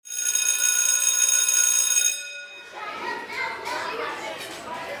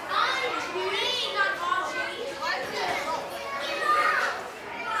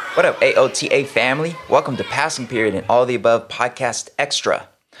What up, AOTA family? Welcome to Passing Period and All the Above Podcast Extra.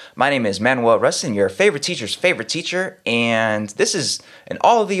 My name is Manuel Rustin, your favorite teacher's favorite teacher, and this is an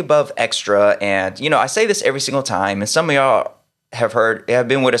All of the Above Extra. And, I say this every single time, and some of y'all have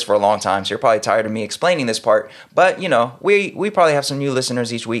been with us for a long time, so you're probably tired of me explaining this part. But, we probably have some new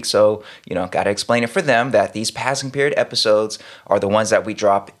listeners each week, so, got to explain it for them that these Passing Period episodes are the ones that we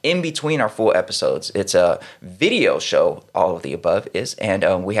drop in between our full episodes. It's a video show, all of the above is,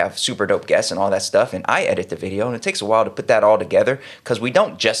 and we have super dope guests and all that stuff, and I edit the video, and it takes a while to put that all together, because we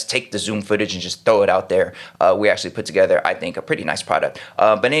don't just take the Zoom footage and just throw it out there. We actually put together, I think, a pretty nice product.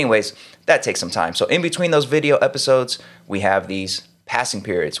 But anyways, that takes some time. So in between those video episodes, we have these passing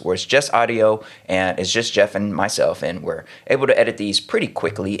periods where it's just audio and it's just Jeff and myself, and we're able to edit these pretty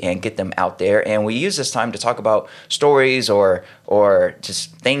quickly and get them out there. And we use this time to talk about stories or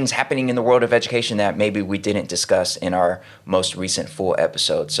just things happening in the world of education that maybe we didn't discuss in our most recent full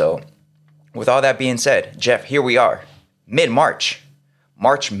episode. So with all that being said, Jeff, here we are, mid-March.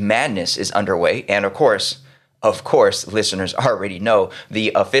 March Madness is underway, and of course, listeners already know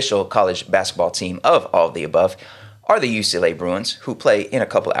the official college basketball team of all of the above are the UCLA Bruins, who play in a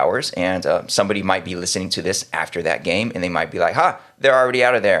couple hours. And somebody might be listening to this after that game, and they might be like, they're already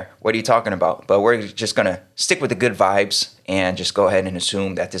out of there. What are you talking about? But we're just going to stick with the good vibes and just go ahead and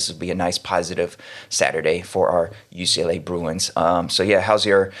assume that this will be a nice, positive Saturday for our UCLA Bruins. So yeah, how's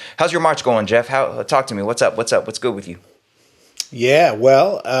your March going, Jeff? Talk to me. What's up? What's good with you? Yeah,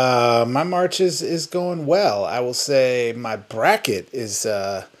 well, my March is going well. I will say my bracket is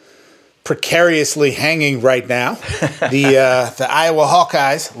precariously hanging right now. The Iowa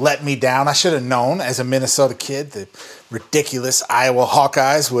Hawkeyes let me down. I should have known as a Minnesota kid the ridiculous Iowa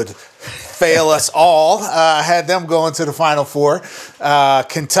Hawkeyes would fail us all. I had them going to the Final Four.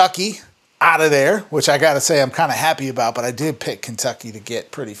 Kentucky out of there, which I got to say I'm kind of happy about, but I did pick Kentucky to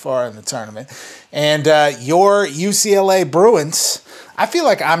get pretty far in the tournament. And your UCLA Bruins, I feel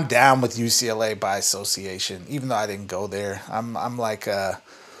like I'm down with UCLA by association, even though I didn't go there. I'm like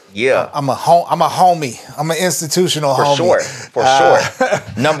yeah. I'm a homie. I'm an institutional homie. For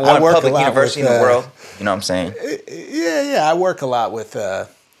sure. Number one public university in the world. You know what I'm saying? Yeah. I work a lot with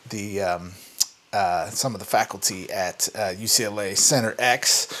some of the faculty at UCLA Center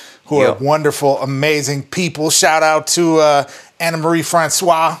X, who are wonderful, amazing people. Shout out to Anna Marie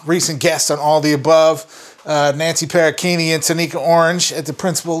Francois, recent guest on All the Above, Nancy Paracchini and Tanika Orange at the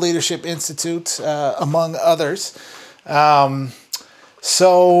Principal Leadership Institute, among others.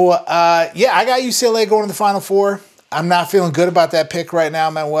 So I got UCLA going to the Final Four. I'm not feeling good about that pick right now,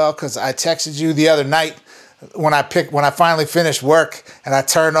 Manuel, because I texted you the other night when I finally finished work and I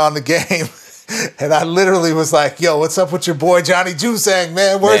turned on the game. And I literally was like, yo, what's up with your boy Johnny Juzang,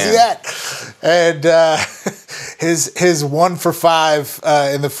 man? Where's he at? And his 1 for 5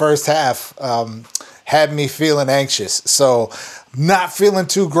 in the first half had me feeling anxious. So not feeling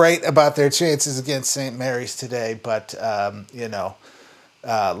too great about their chances against St. Mary's today. But,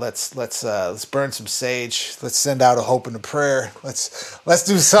 let's burn some sage. Let's send out a hope and a prayer. Let's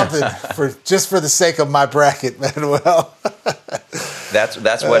do something for the sake of my bracket, Manuel.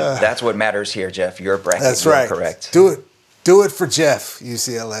 That's what matters here, Jeff. Your bracket. That's right. Correct. Do it for Jeff,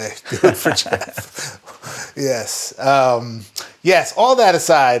 UCLA. Do it for Jeff. Yes. Yes. All that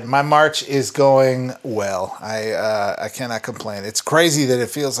aside, my March is going well. I cannot complain. It's crazy that it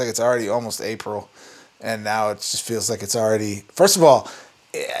feels like it's already almost April, and now it just feels like it's already. First of all,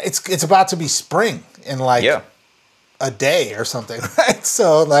 it's about to be spring in a day or something, right?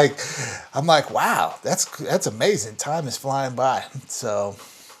 So I'm like, wow, that's amazing. Time is flying by. So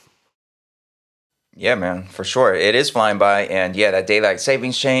yeah, man, for sure. It is flying by. And yeah, that daylight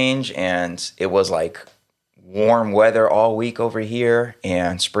savings change, and it was like warm weather all week over here,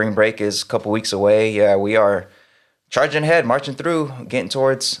 and spring break is a couple weeks away. Yeah, we are charging ahead, marching through, getting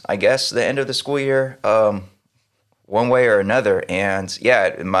towards, I guess, the end of the school year, one way or another. And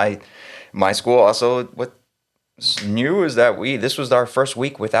yeah, my school also, what's new is that this was our first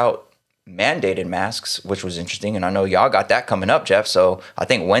week without mandated masks, which was interesting. And I know y'all got that coming up, Jeff. So I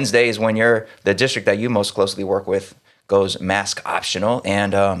think Wednesday is when the district that you most closely work with goes mask optional.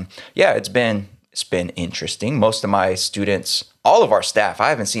 And it's been interesting. Most of my students, all of our staff, I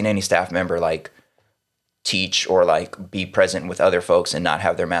haven't seen any staff member teach or be present with other folks and not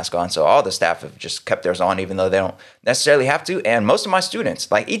have their mask on. So all the staff have just kept theirs on, even though they don't necessarily have to. And most of my students,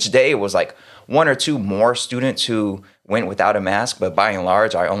 each day it was 1 or 2 more students who went without a mask. But by and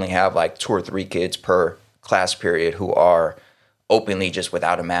large, I only have 2 or 3 kids per class period who are openly just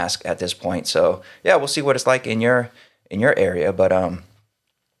without a mask at this point. So yeah, we'll see what it's like in your area. But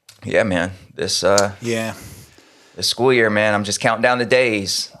yeah, man, this The school year, man, I'm just counting down the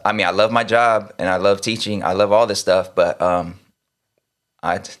days. I mean, I love my job and I love teaching. I love all this stuff, but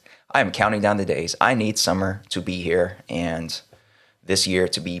I am counting down the days. I need summer to be here and this year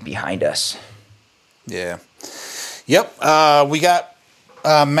to be behind us. Yeah. Yep. We got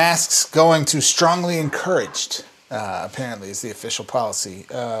masks going to strongly encouraged. Apparently, is the official policy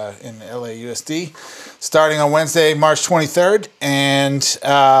in the LAUSD, starting on Wednesday, March 23rd. And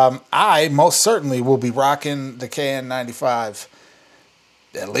I most certainly will be rocking the KN95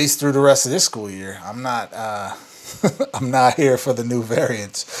 at least through the rest of this school year. I'm not I'm not here for the new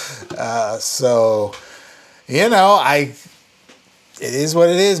variants. So, you know, it is what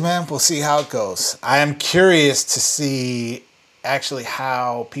it is, man. We'll see how it goes. I am curious to see actually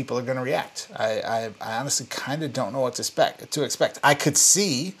how people are going to react. I honestly kind of don't know what to expect. I could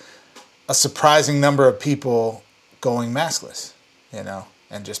see a surprising number of people going maskless, you know,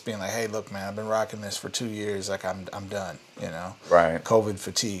 and just being like, hey, look, man, I've been rocking this for 2 years. Like, I'm done, you know, right? COVID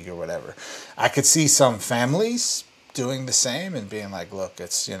fatigue or whatever. I could see some families doing the same and being like, look,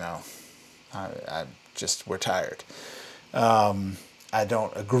 it's, you know, we're tired. I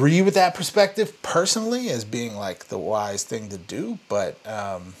don't agree with that perspective personally as being like the wise thing to do, but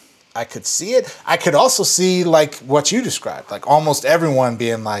I could see it. I could also see like what you described, like almost everyone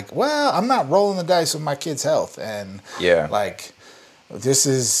being like, well, I'm not rolling the dice with my kid's health. And like, this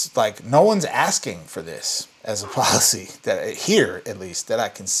is like, no one's asking for this as a policy that here, at least, that I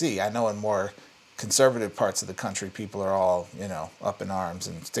can see. I know in more conservative parts of the country, people are all, you know, up in arms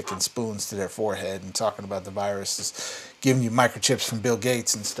and sticking spoons to their forehead and talking about the virus is giving you microchips from Bill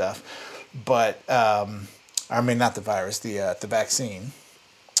Gates and stuff. But, I mean, not the virus, the vaccine.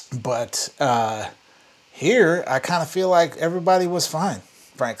 But here, I kind of feel like everybody was fine,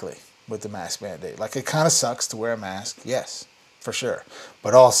 frankly, with the mask mandate. Like, it kind of sucks to wear a mask, yes, for sure.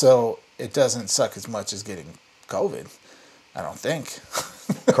 But also, it doesn't suck as much as getting COVID, I don't think.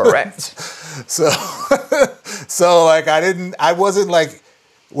 Correct. So like, I wasn't like,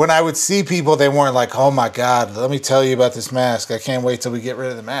 when I would see people, they weren't like, oh my God, let me tell you about this mask. I can't wait till we get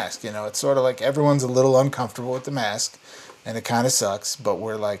rid of the mask. You know, it's sort of like everyone's a little uncomfortable with the mask and it kind of sucks, but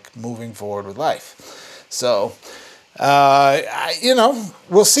we're like moving forward with life. So, you know,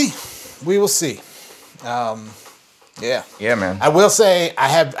 we'll see. We will see. Yeah, man. I will say I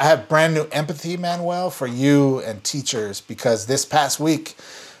have brand new empathy, Manuel, for you and teachers, because this past week,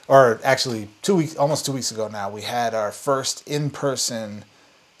 or actually almost 2 weeks ago now, we had our first in-person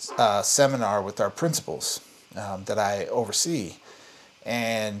seminar with our principals that I oversee.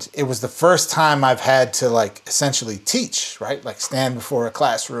 And it was the first time I've had to like essentially teach, right? Like stand before a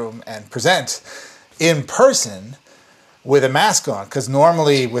classroom and present in person with a mask on, because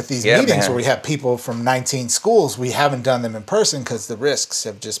normally with these meetings where we have people from 19 schools, we haven't done them in person because the risks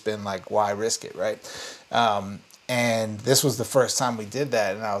have just been like, why risk it, right? And this was the first time we did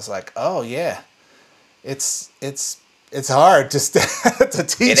that, and I was like, oh yeah, it's hard to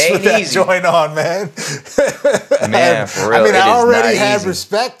teach with that joint on, man. Man, for real. I mean, I already had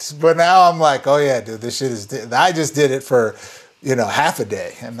respect, but now I'm like, oh yeah, dude, this shit is. I just did it for, you know, half a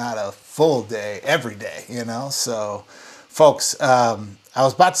day and not a full day every day, you know, so. Folks, I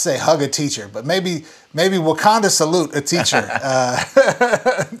was about to say hug a teacher, but maybe Wakanda salute a teacher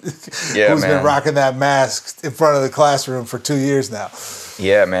who's been rocking that mask in front of the classroom for 2 years now.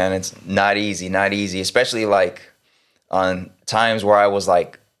 Yeah, man, it's not easy, especially like on times where I was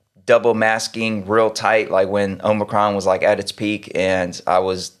like double masking real tight, like when Omicron was like at its peak and I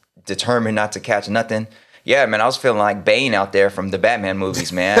was determined not to catch nothing. Yeah, man, I was feeling like Bane out there from the Batman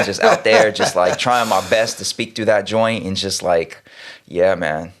movies, man. Just out there, just like trying my best to speak through that joint and just like, yeah,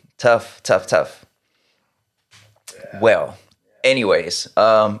 man, tough. Well, anyways,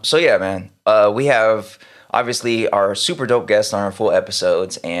 so yeah, man, we have obviously our super dope guests on our full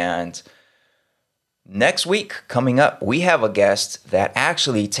episodes, and next week coming up, we have a guest that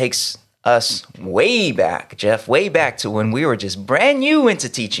actually takes us way back, Jeff, way back to when we were just brand new into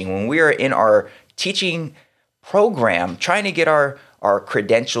teaching, when we were in our teaching program, trying to get our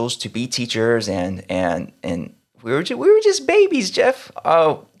credentials to be teachers, and we were just babies, Jeff.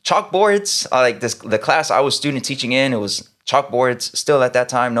 Chalkboards, like the class I was student teaching in, it was chalkboards still at that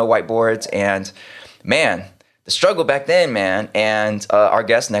time, no whiteboards, and man, the struggle back then, man. And our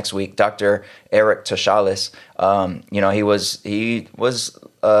guest next week, Dr. Eric Toshalis, you know, he was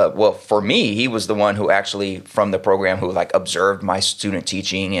well, for me, he was the one who actually from the program who like observed my student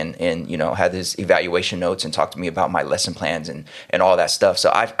teaching and you know, had his evaluation notes and talked to me about my lesson plans and all that stuff.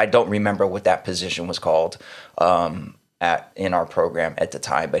 So I don't remember what that position was called in our program at the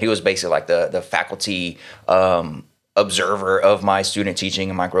time, but he was basically like the faculty observer of my student teaching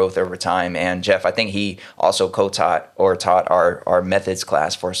and my growth over time. And Jeff, I think he also co-taught or taught our methods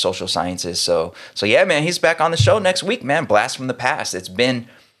class for social sciences. So yeah, man, he's back on the show next week, man. Blast from the past. It's been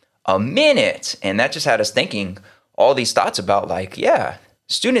a minute. And that just had us thinking all these thoughts about like, yeah,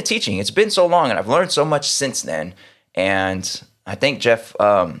 student teaching. It's been so long and I've learned so much since then. And I think, Jeff,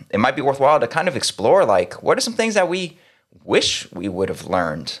 it might be worthwhile to kind of explore like, what are some things that we wish we would have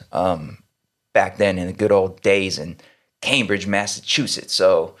learned back then in the good old days in Cambridge, Massachusetts.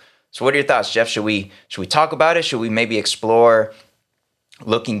 So what are your thoughts, Jeff? Should we talk about it? Should we maybe explore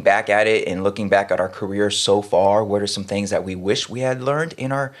looking back at it and looking back at our career so far? What are some things that we wish we had learned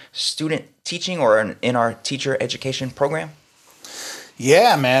in our student teaching or in our teacher education program?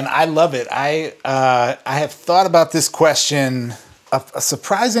 Yeah, man, I love it. I have thought about this question a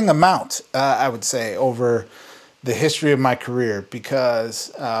surprising amount, I would say, over the history of my career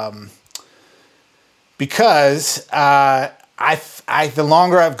because the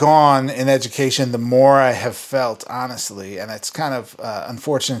longer I've gone in education, the more I have felt, honestly, and it's kind of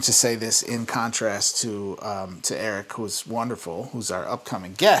unfortunate to say this in contrast to Eric, who's wonderful, who's our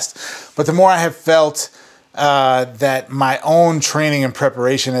upcoming guest, but the more I have felt that my own training and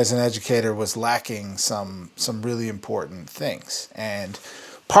preparation as an educator was lacking some really important things. And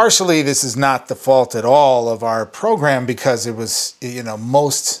partially, this is not the fault at all of our program because it was,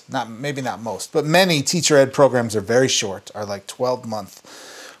 many teacher ed programs are very short, are like 12-month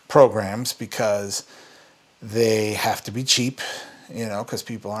programs because they have to be cheap, because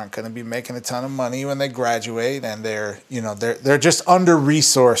people aren't going to be making a ton of money when they graduate, and they're just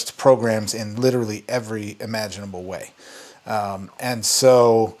under-resourced programs in literally every imaginable way. And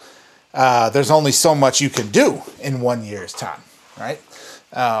so there's only so much you can do in 1 year's time, right?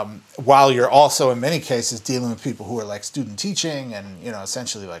 While you're also in many cases dealing with people who are like student teaching and,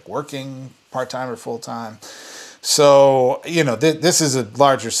 essentially like working part-time or full-time. So, this is a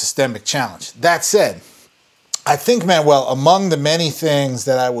larger systemic challenge. That said, I think, Manuel, among the many things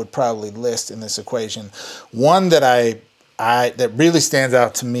that I would probably list in this equation, one that that really stands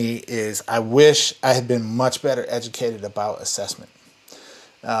out to me is I wish I had been much better educated about assessment.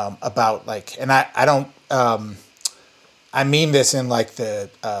 I mean this in like the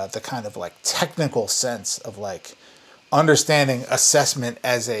kind of like technical sense of like understanding assessment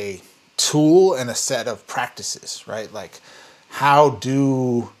as a tool and a set of practices, right? Like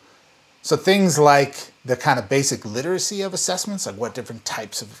so things like the kind of basic literacy of assessments, like what different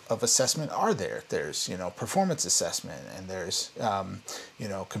types of assessment are there? There's, performance assessment, and there's,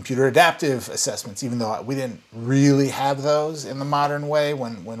 computer adaptive assessments, even though we didn't really have those in the modern way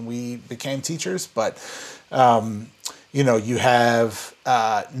when we became teachers. But, you have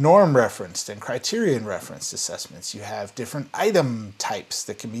norm referenced and criterion referenced assessments. You have different item types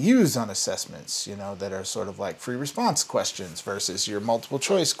that can be used on assessments, that are sort of like free response questions versus your multiple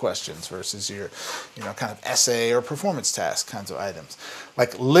choice questions versus your, kind of essay or performance task kinds of items.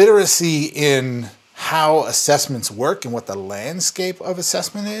 Like literacy in how assessments work and what the landscape of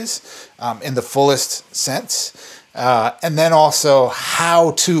assessment is in the fullest sense. And then also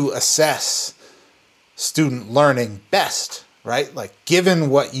how to assess student learning best, right? Like given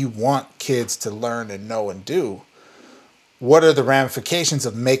what you want kids to learn and know and do, what are the ramifications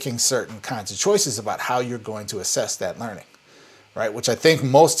of making certain kinds of choices about how you're going to assess that learning, right? Which I think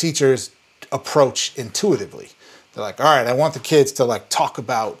most teachers approach intuitively. They're like, all right, I want the kids to like talk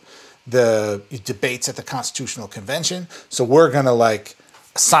about the debates at the Constitutional Convention. So we're going to like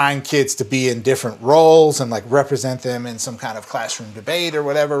assign kids to be in different roles and like represent them in some kind of classroom debate or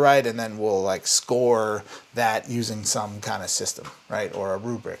whatever, right? And then we'll like score that using some kind of system, right? Or a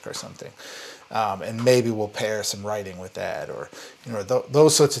rubric or something. And maybe we'll pair some writing with that or,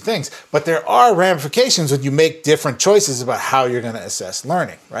 those sorts of things. But there are ramifications when you make different choices about how you're going to assess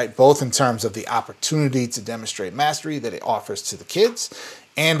learning, right? Both in terms of the opportunity to demonstrate mastery that it offers to the kids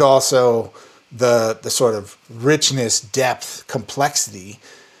and also the sort of richness, depth, complexity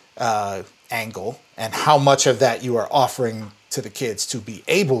angle, and how much of that you are offering to the kids to be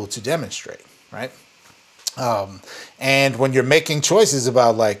able to demonstrate, right? And when you're making choices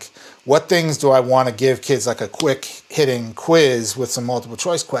about like, what things do I want to give kids like a quick hitting quiz with some multiple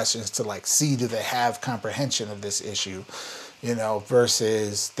choice questions to like see do they have comprehension of this issue,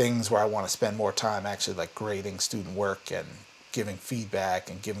 versus things where I want to spend more time actually like grading student work and giving feedback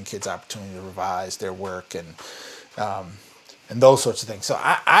and giving kids opportunity to revise their work and those sorts of things. So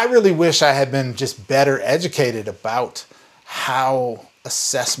I really wish I had been just better educated about how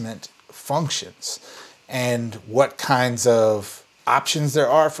assessment functions and what kinds of options there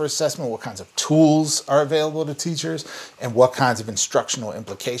are for assessment, what kinds of tools are available to teachers, and what kinds of instructional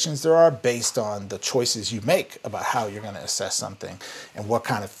implications there are based on the choices you make about how you're going to assess something, and what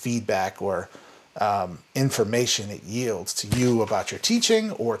kind of feedback or information it yields to you about your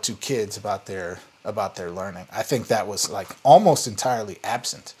teaching or to kids about their learning. I think that was like almost entirely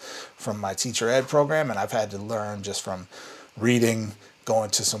absent from my teacher ed program, and I've had to learn just from reading,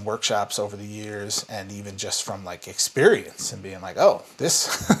 going to some workshops over the years, and even just from like experience and being like, oh,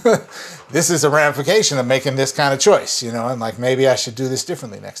 this this is a ramification of making this kind of choice, and like maybe I should do this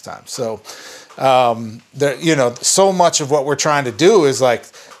differently next time. So there, so much of what we're trying to do is like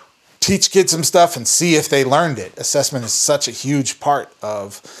teach kids some stuff and see if they learned it. Assessment is such a huge part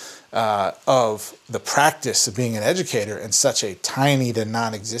of the practice of being an educator, and such a tiny to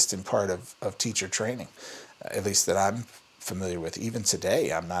non-existent part of teacher training, at least that I'm familiar with. Even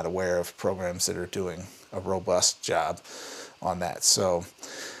today, I'm not aware of programs that are doing a robust job on that. So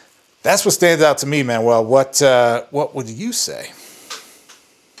that's what stands out to me, Manuel. What would you say?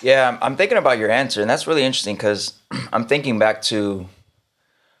 Yeah, I'm thinking about your answer, and that's really interesting because I'm thinking back to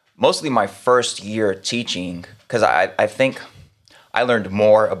mostly my first year teaching, because I think I learned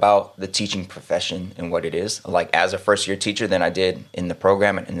more about the teaching profession and what it is, like as a first year teacher, than I did in the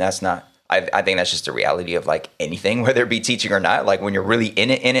program. And that's not, I think that's just the reality of like anything, whether it be teaching or not. Like when you're really in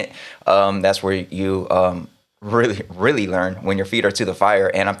it, that's where you really learn, when your feet are to the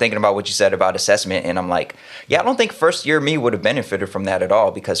fire. And I'm thinking about what you said about assessment, and I'm like, yeah, I don't think first year me would have benefited from that at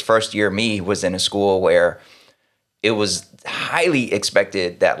all, because first year me was in a school where it was highly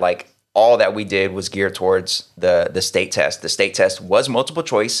expected that like all that we did was geared towards the state test. The state test was multiple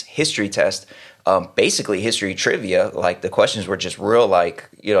choice history test, basically history trivia. Like the questions were just real, like,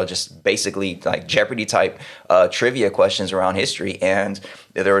 just basically like Jeopardy type trivia questions around history. And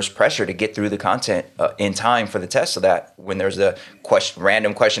there was pressure to get through the content in time for the test, so that when there's a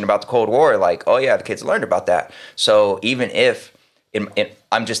random question about the Cold War, like, oh yeah, the kids learned about that. So even if,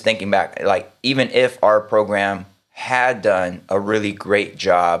 I'm just thinking back, like even if our program had done a really great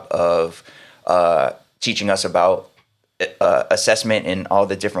job of teaching us about assessment and all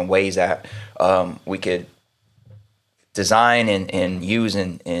the different ways that we could design and use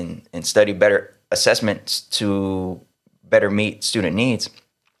and study better assessments to better meet student needs.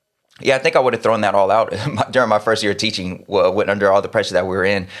 Yeah, I think I would have thrown that all out during my first year of teaching, under all the pressure that we were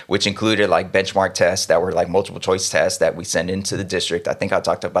in, which included like benchmark tests that were like multiple choice tests that we send into the district. I think I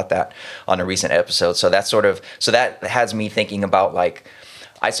talked about that on a recent episode. So that has me thinking about, like,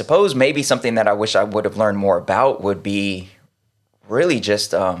 I suppose maybe something that I wish I would have learned more about would be really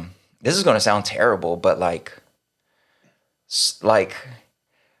just, this is going to sound terrible, but like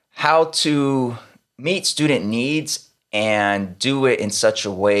how to meet student needs and do it in such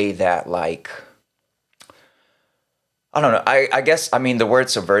a way that, like, I don't know. I guess, the word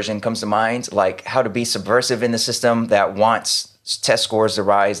subversion comes to mind, like how to be subversive in the system that wants test scores to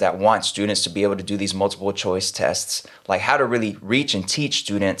rise, that wants students to be able to do these multiple choice tests, like how to really reach and teach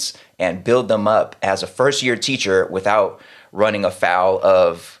students and build them up as a first year teacher without running afoul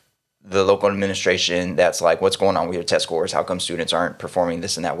of the local administration that's like, what's going on with your test scores? How come students aren't performing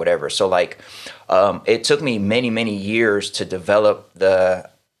this and that, whatever? So like, it took me many, many years to develop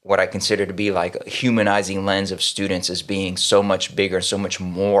what I consider to be like a humanizing lens of students as being so much bigger, so much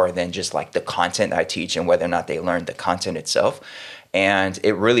more than just like the content I teach and whether or not they learn the content itself. And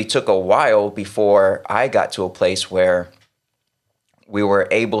it really took a while before I got to a place where we were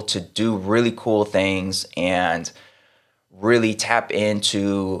able to do really cool things and really tap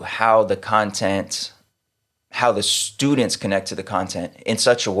into how the students connect to the content in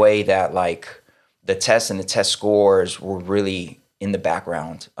such a way that like the tests and the test scores were really in the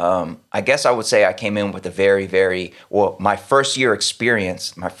background. I guess I would say I came in with my first year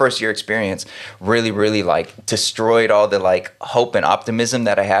experience really, really like destroyed all the like hope and optimism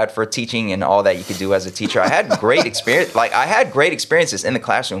that I had for teaching and all that you could do as a teacher. I had great experiences in the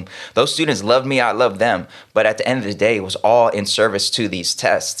classroom. Those students loved me, I loved them. But at the end of the day, it was all in service to these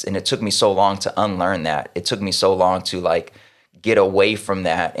tests. And it took me so long to unlearn that. It took me so long to like get away from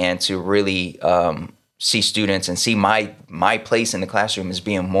that and to really, see students and see my place in the classroom as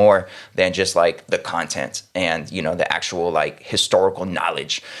being more than just like the content and, the actual like historical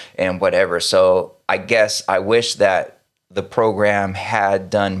knowledge and whatever. So I guess I wish that the program had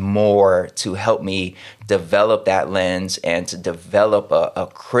done more to help me develop that lens and to develop a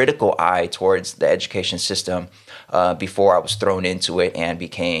critical eye towards the education system before I was thrown into it and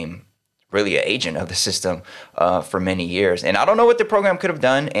became really an agent of the system for many years. And I don't know what the program could have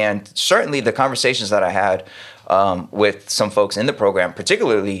done. And certainly the conversations that I had with some folks in the program,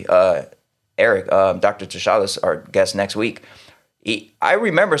 particularly Eric, Dr. Tishalis, our guest next week, I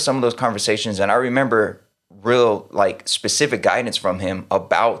remember some of those conversations, and I remember real like specific guidance from him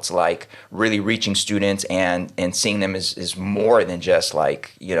about like really reaching students and seeing them as more than just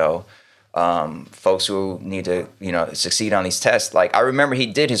like, folks who need to, succeed on these tests. Like I remember he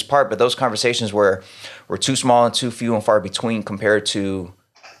did his part, but those conversations were too small and too few and far between compared to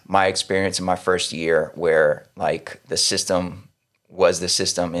my experience in my first year, where like the system was the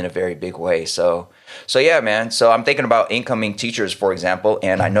system in a very big way. So yeah, man. So I'm thinking about incoming teachers, for example,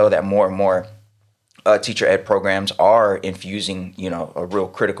 and I know that more and more teacher ed programs are infusing, a real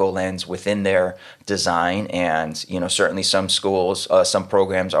critical lens within their design. And, certainly some schools, some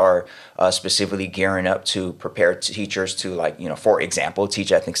programs are specifically gearing up to prepare teachers to, like, for example,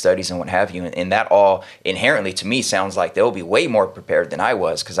 teach ethnic studies and what have you. And that all inherently to me sounds like they'll be way more prepared than I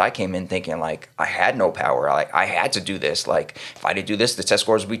was, because I came in thinking like I had no power. Like I had to do this. Like if I didn't do this, the test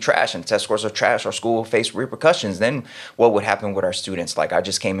scores would be trash, and test scores are trash. Our school will face repercussions. Then what would happen with our students? Like I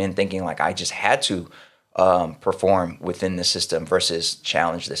just came in thinking like I just had to perform within the system versus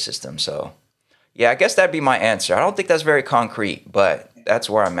challenge the system. So yeah, I guess that'd be my answer. I don't think that's very concrete, but that's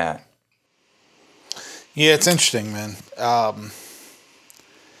where I'm at. Yeah, it's interesting, man.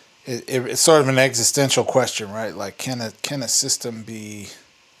 It's sort of an existential question, right? Like, can a system be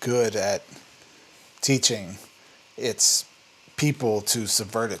good at teaching its people to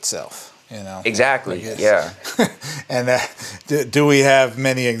subvert itself? Exactly. Yeah. And do we have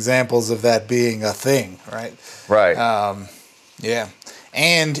many examples of that being a thing, right? Right. Yeah.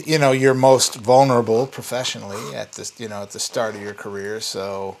 And, you're most vulnerable professionally at this, at the start of your career.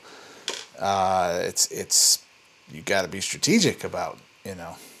 So it's you got to be strategic about,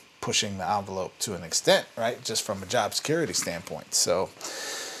 pushing the envelope to an extent, right? Just from a job security standpoint. So,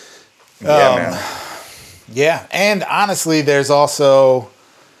 yeah, man. Yeah. And honestly, there's also,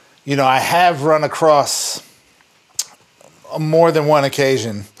 I have run across on more than one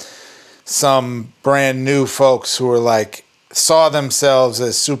occasion some brand new folks who were saw themselves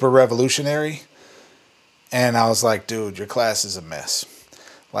as super revolutionary. And I was like, dude, your class is a mess.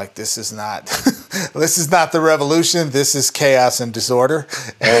 Like, this is not the revolution. This is chaos and disorder.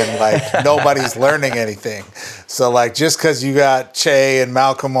 And nobody's learning anything. So just because you got Che and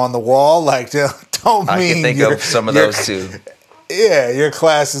Malcolm on the wall, don't mean I can think of some of those too. Yeah, your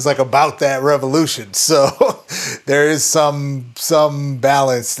class is about that revolution. So there is some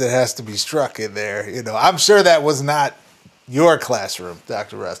balance that has to be struck in there. I'm sure that was not your classroom,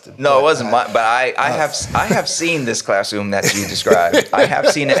 Dr. Rustin. No, it wasn't mine. But I have seen this classroom that you described. I have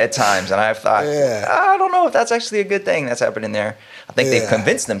seen it at times, and I've thought, I don't know if that's actually a good thing that's happening there. I think they've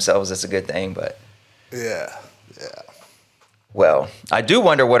convinced themselves it's a good thing, but yeah. Well, I do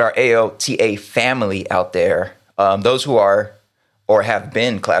wonder what our AOTA family out there, those who are or have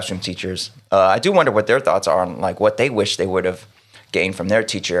been classroom teachers, I do wonder what their thoughts are on what they wish they would have gained from their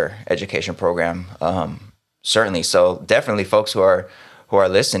teacher education program. Certainly. So definitely folks who are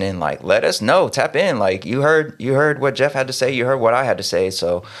listening, let us know, tap in. You heard what Jeff had to say. You heard what I had to say.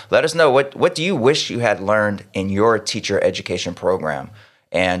 So let us know what do you wish you had learned in your teacher education program?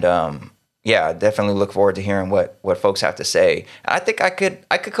 And, yeah, definitely look forward to hearing what folks have to say. I think I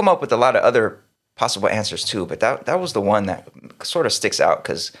could come up with a lot of other possible answers too, but that was the one that sort of sticks out,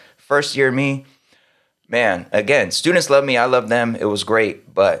 because first year me, man, again, students love me, I love them. It was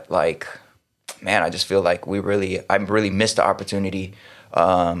great, but man, I just feel like I really missed the opportunity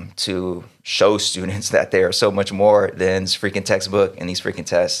to show students that they are so much more than this freaking textbook and these freaking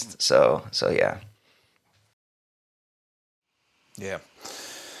tests. So yeah. Yeah.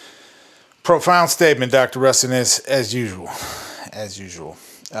 Profound statement, Dr. Rustin, as usual.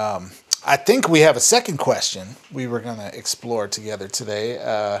 I think we have a second question we were going to explore together today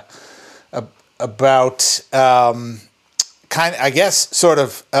about the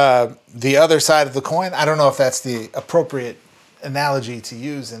other side of the coin. I don't know if that's the appropriate analogy to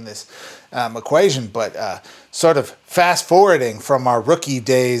use in this equation, but sort of fast forwarding from our rookie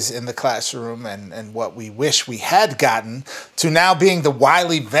days in the classroom and what we wish we had gotten to now being the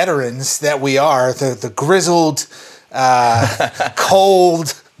wily veterans that we are, the grizzled,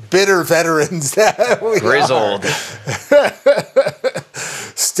 cold, bitter veterans that we grizzled,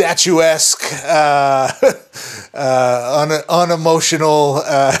 statuesque, unemotional.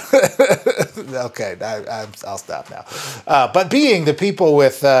 Okay, I'll stop now. But being the people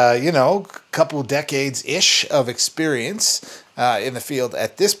with a couple decades ish of experience in the field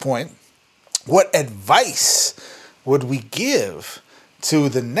at this point, what advice would we give to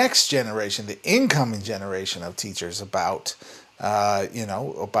the next generation, the incoming generation of teachers about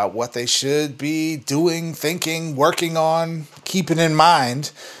what they should be doing, thinking, working on, keeping in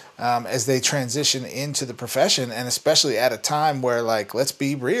mind as they transition into the profession, and especially at a time where, like, let's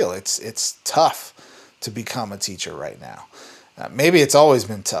be real, it's tough to become a teacher right now. Maybe it's always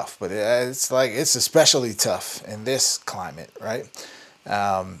been tough, but it's especially tough in this climate, right?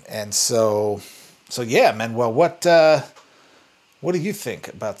 And so yeah, man. Well, what do you think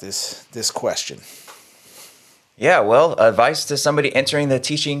about this question? Yeah, well, advice to somebody entering the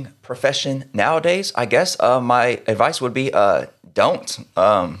teaching profession nowadays, I guess my advice would be don't.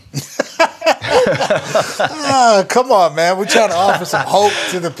 Come on, man. We're trying to offer some hope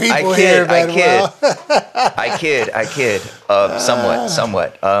to the people here, man. I kid.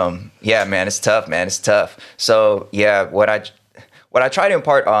 Somewhat. Yeah, man, it's tough, man. It's tough. So, yeah, what I try to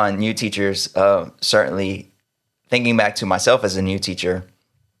impart on new teachers, certainly thinking back to myself as a new teacher,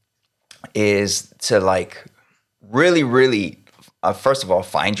 is to, like, really, first of all,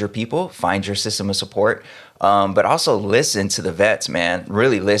 find your people, find your system of support, but also listen to the vets, man.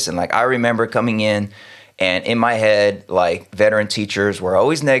 Really listen. Like, I remember coming in, and in my head, like, veteran teachers were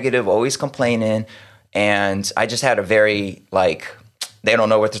always negative, always complaining, and I just had a very, like, they don't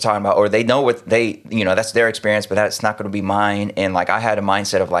know what they're talking about, or they know what that's their experience, but that's not going to be mine. And, like, I had a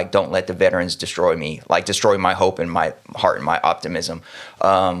mindset of, like, don't let the veterans destroy me, like, destroy my hope and my heart and my optimism.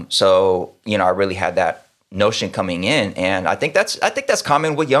 So, I really had that notion coming in, and I think that's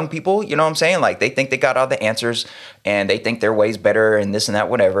common with young people. You know what I'm saying? Like, they think they got all the answers, and they think their way's better, and this and that,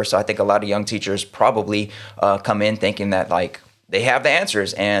 whatever. So I think a lot of young teachers probably come in thinking that, like, they have the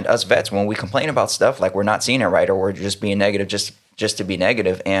answers, and us vets, when we complain about stuff, like, we're not seeing it right, or we're just being negative just to be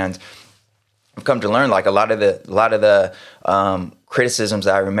negative. And I've come to learn, like, a lot of the criticisms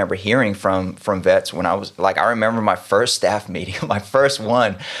that I remember hearing from vets when I was, like, I remember my first staff meeting, my first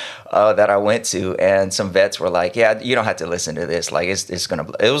one that I went to, and some vets were like, yeah, you don't have to listen to this. Like,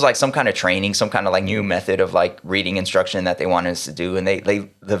 it was like some kind of training, some kind of, like, new method of, like, reading instruction that they wanted us to do. And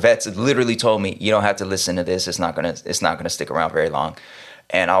the vets literally told me, you don't have to listen to this. It's not gonna stick around very long.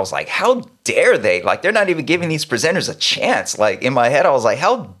 And I was like, how dare they? Like, they're not even giving these presenters a chance. Like, in my head, I was like,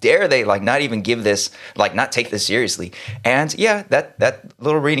 how dare they, like, not even give this, like, not take this seriously? And yeah, that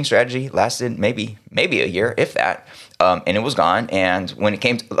little reading strategy lasted maybe a year, if that. And it was gone. And when it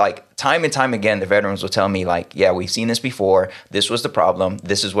came to, like, time and time again, the veterans would tell me, like, yeah, we've seen this before. This was the problem.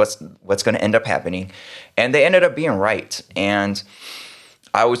 This is what's going to end up happening. And they ended up being right. And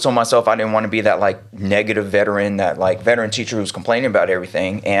I always told myself I didn't want to be that, like, negative veteran, that, like, veteran teacher who's complaining about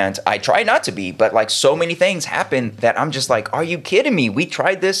everything. And I try not to be, but, like, so many things happen that I'm just like, are you kidding me? We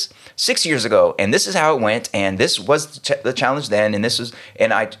tried this 6 years ago, and this is how it went, and this was the challenge then, and this was,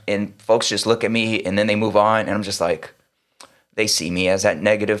 and folks just look at me, and then they move on, and I'm just like, they see me as that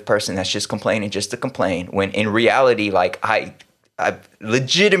negative person that's just complaining just to complain, when in reality, like, I've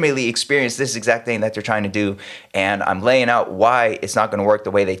legitimately experienced this exact thing that they're trying to do, and I'm laying out why it's not going to work the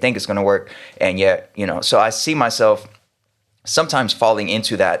way they think it's going to work. And yet, so I see myself sometimes falling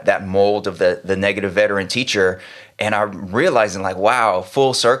into that mold of the negative veteran teacher, and I'm realizing, like, wow,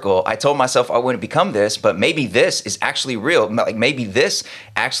 full circle. I told myself I wouldn't become this, but maybe this is actually real. Like, maybe this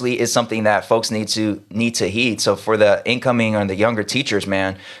actually is something that folks need to heed. So for the incoming or the younger teachers,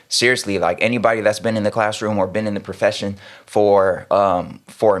 man, seriously, like, anybody that's been in the classroom or been in the profession for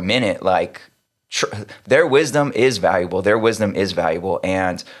a minute, like, their wisdom is valuable.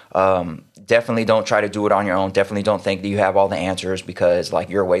 And definitely don't try to do it on your own. Definitely don't think that you have all the answers, because, like,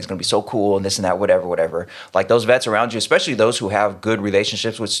 your way is going to be so cool and this and that, whatever. Like, those vets around you, especially those who have good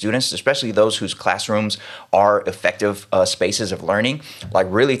relationships with students, especially those whose classrooms are effective spaces of learning, like,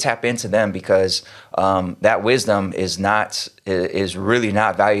 really tap into them, because that wisdom is really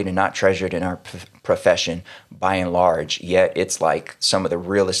not valued and not treasured in our profession by and large. Yet it's, like, some of the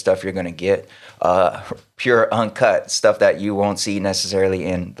realest stuff you're going to get, pure uncut stuff that you won't see necessarily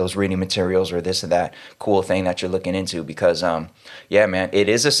in those reading materials or this or that cool thing that you're looking into. Because yeah, man, it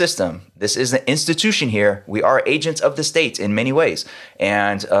is a system. This is an institution here. We are agents of the state in many ways,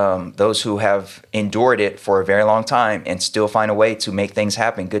 and those who have endured it for a very long time and still find a way to make things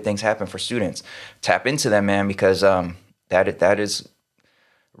happen, good things happen for students, tap into them, man, because that is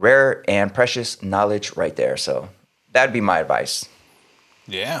rare and precious knowledge right there. So that'd be my advice.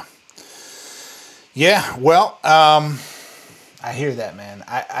 Yeah, well, I hear that, man.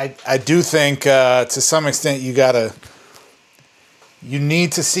 I do think to some extent you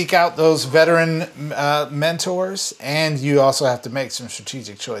need to seek out those veteran mentors, and you also have to make some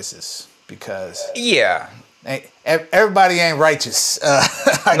strategic choices, because everybody ain't righteous.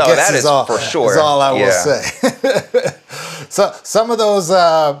 I guess that is for sure. Is all I will say. So some of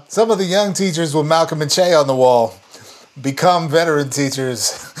the young teachers with Malcolm and Che on the wall become veteran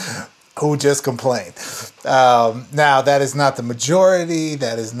teachers who just complained. Now, that is not the majority.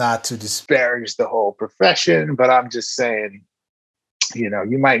 That is not to disparage the whole profession, but I'm just saying,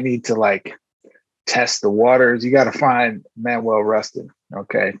 you might need to like test the waters. You got to find Manuel Rustin.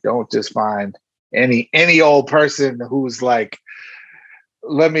 Okay. Don't just find any old person who's like,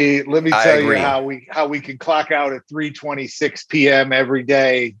 let me tell you how we can clock out at 3:26 p.m. every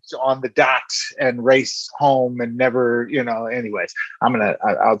day on the dot and race home and never, anyways,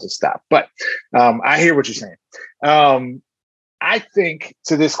 I'll just stop. But I hear what you're saying. I think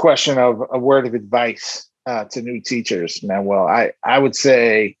to this question of a word of advice to new teachers, Manuel, I would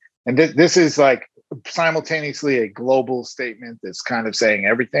say, and this is like simultaneously a global statement that's kind of saying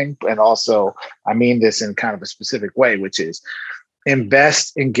everything. And also, I mean this in kind of a specific way, which is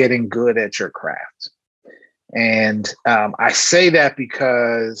invest in getting good at your craft. And I say that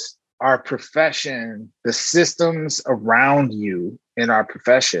because our profession, the systems around you in our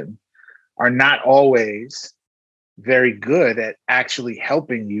profession are not always very good at actually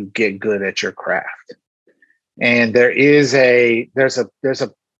helping you get good at your craft. And there's a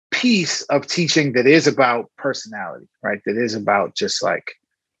piece of teaching that is about personality, right? That is about just like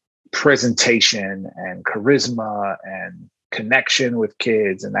presentation and charisma and connection with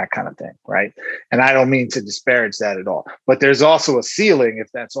kids and that kind of thing, right? And I don't mean to disparage that at all, but there's also a ceiling if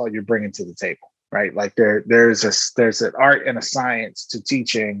that's all you're bringing to the table, right? Like there's an art and a science to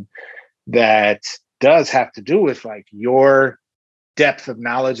teaching that does have to do with like your depth of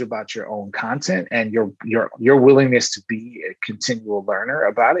knowledge about your own content and your willingness to be a continual learner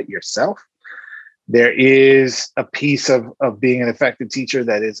about it yourself. There is a piece of being an effective teacher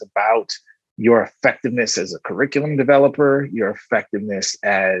that is about your effectiveness as a curriculum developer, your effectiveness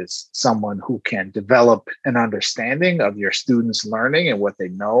as someone who can develop an understanding of your students' learning and what they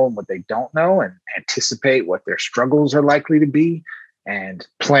know and what they don't know, and anticipate what their struggles are likely to be and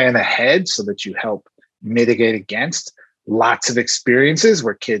plan ahead so that you help mitigate against lots of experiences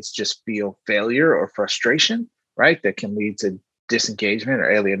where kids just feel failure or frustration, right? That can lead to disengagement or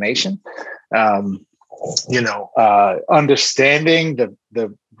alienation. Understanding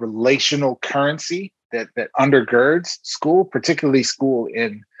the relational currency that undergirds school, particularly school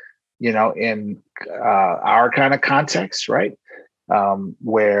in our kind of context, right?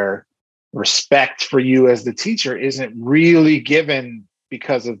 Where respect for you as the teacher isn't really given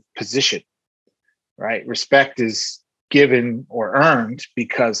because of position, right? Respect is given or earned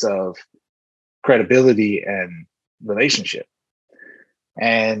because of credibility and relationship.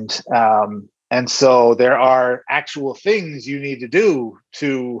 And so there are actual things you need to do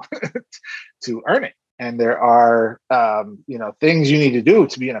to to earn it. And there are things you need to do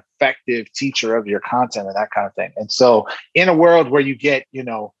to be an effective teacher of your content and that kind of thing. And so in a world where you get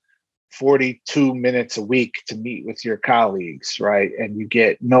 42 minutes a week to meet with your colleagues, right? And you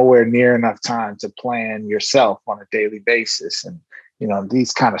get nowhere near enough time to plan yourself on a daily basis. And,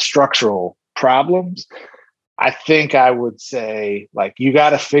 these kind of structural problems, I think I would say, like, you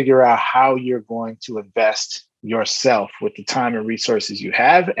got to figure out how you're going to invest yourself with the time and resources you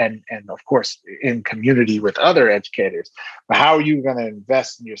have, and of course, in community with other educators. But how are you going to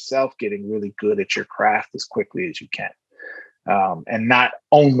invest in yourself getting really good at your craft as quickly as you can? And not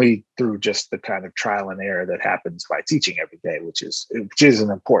only through just the kind of trial and error that happens by teaching every day, which is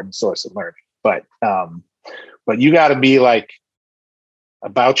an important source of learning. But you got to be like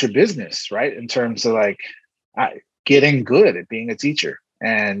about your business, right? In terms of like getting good at being a teacher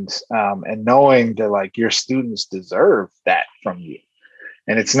and knowing that like your students deserve that from you.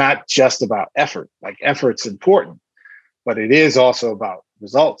 And it's not just about effort. Like, effort's important, but it is also about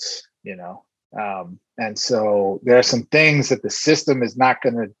results, and so there are some things that the system is not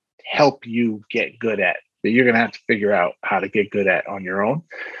going to help you get good at, that you're going to have to figure out how to get good at on your own.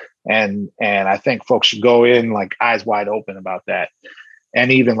 And I think folks should go in like eyes wide open about that, and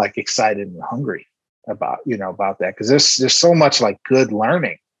even like excited and hungry about that, because there's so much like good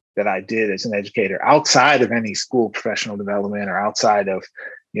learning that I did as an educator outside of any school professional development or outside of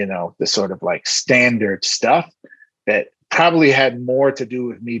the sort of like standard stuff that probably had more to do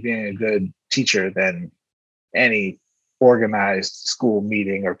with me being a good teacher than any organized school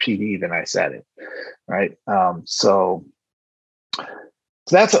meeting or PD that I sat in, right? So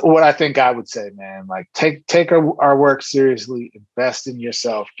that's what I think I would say, man. Like, take our work seriously, invest in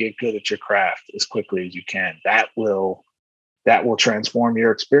yourself, get good at your craft as quickly as you can. That will transform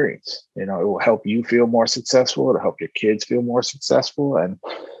your experience. It will help you feel more successful. It'll help your kids feel more successful. And,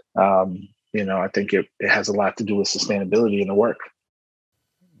 I think it has a lot to do with sustainability in the work.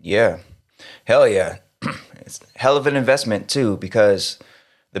 Yeah. Hell yeah. It's a hell of an investment too, because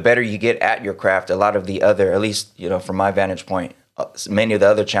the better you get at your craft, a lot of the other, at least, from my vantage point, many of the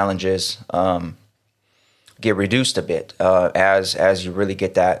other challenges get reduced a bit as you really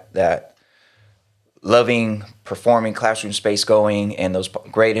get that loving, performing classroom space going, and those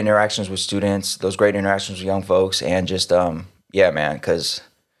great interactions with students, those great interactions with young folks, and just yeah, man, because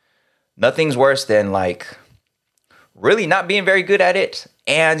nothing's worse than like really not being very good at it,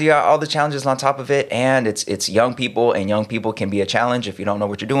 and you got all the challenges on top of it, and it's young people, and young people can be a challenge if you don't know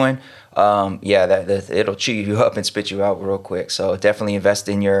what you're doing. Yeah, that it'll chew you up and spit you out real quick. So definitely invest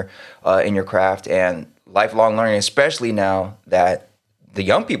in your craft and lifelong learning, especially now that the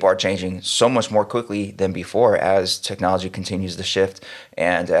young people are changing so much more quickly than before as technology continues to shift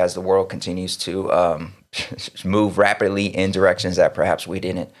and as the world continues to move rapidly in directions that perhaps we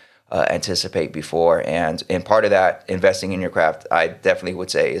didn't anticipate before. And part of that, investing in your craft, I definitely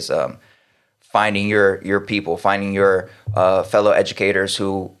would say is finding your people, finding your fellow educators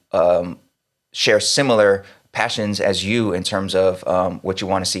who share similar passions as you in terms of what you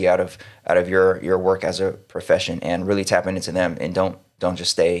want to see out of your work as a profession, and really tapping into them, and don't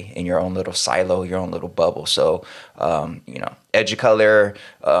just stay in your own little silo, your own little bubble. So, Educolor,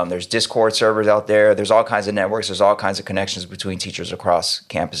 there's Discord servers out there. There's all kinds of networks. There's all kinds of connections between teachers across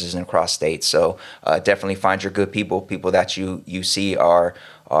campuses and across states. So definitely find your good people that you see are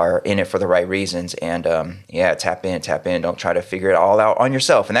in it for the right reasons. And tap in. Don't try to figure it all out on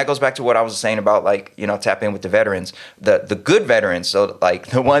yourself. And that goes back to what I was saying about, like, tap in with the veterans, the good veterans. So like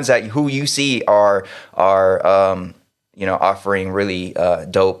the ones who you see are offering really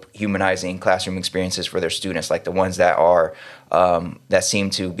dope, humanizing classroom experiences for their students, like the ones that are that seem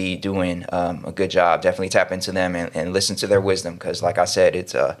to be doing a good job. Definitely tap into them and listen to their wisdom, because, like I said,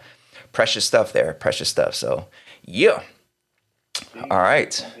 it's precious stuff there, precious stuff. So, yeah. All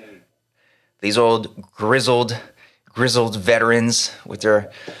right. These old grizzled veterans with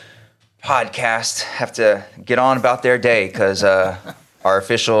their podcast have to get on about their day, because our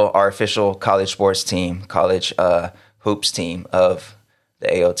official college sports team, college hoops team of the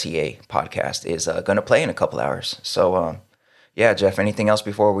AOTA podcast is going to play in a couple hours. So, yeah, Jeff, anything else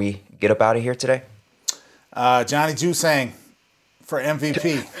before we get up out of here today? Johnny Juzang for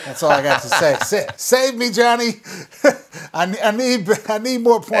MVP. That's all I got to say. Save me, Johnny. I need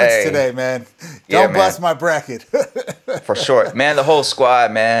more points today, man. Don't bust my bracket. For sure. Man, the whole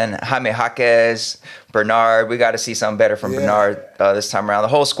squad, man. Jaime Jaquez, Bernard. We got to see something better from Bernard this time around. The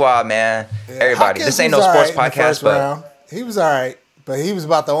whole squad, man. Yeah, everybody. Jaquez, this ain't no sports podcast, but round. He was all right. But he was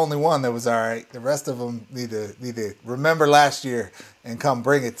about the only one that was all right. The rest of them need to remember last year and come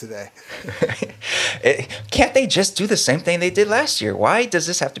bring it today. Can't they just do the same thing they did last year? Why does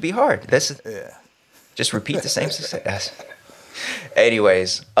this have to be hard? Just repeat the same success.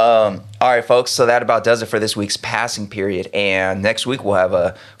 Anyways, all right, folks. So that about does it for this week's passing period. And next week we'll have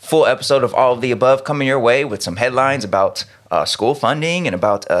a full episode of All of the Above coming your way with some headlines about school funding and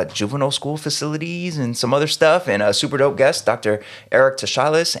about juvenile school facilities and some other stuff, and a super dope guest, Dr. Eric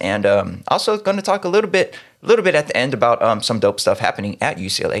Tashalis, and also going to talk a little bit at the end about some dope stuff happening at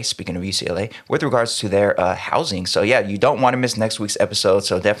UCLA, speaking of UCLA, with regards to their housing. So yeah, you don't want to miss next week's episode.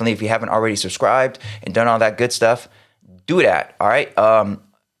 So definitely, if you haven't already subscribed and done all that good stuff, do that. All right.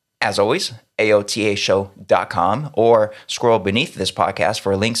 As always, AOTAshow.com, or scroll beneath this podcast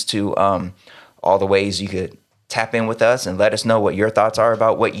for links to all the ways you could tap in with us and let us know what your thoughts are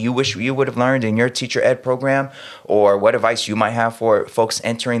about what you wish you would have learned in your teacher ed program, or what advice you might have for folks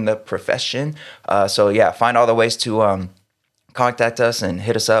entering the profession. So yeah, find all the ways to contact us and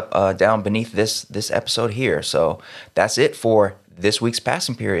hit us up down beneath this episode here. So that's it for this week's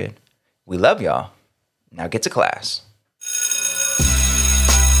passing period. We love y'all. Now get to class.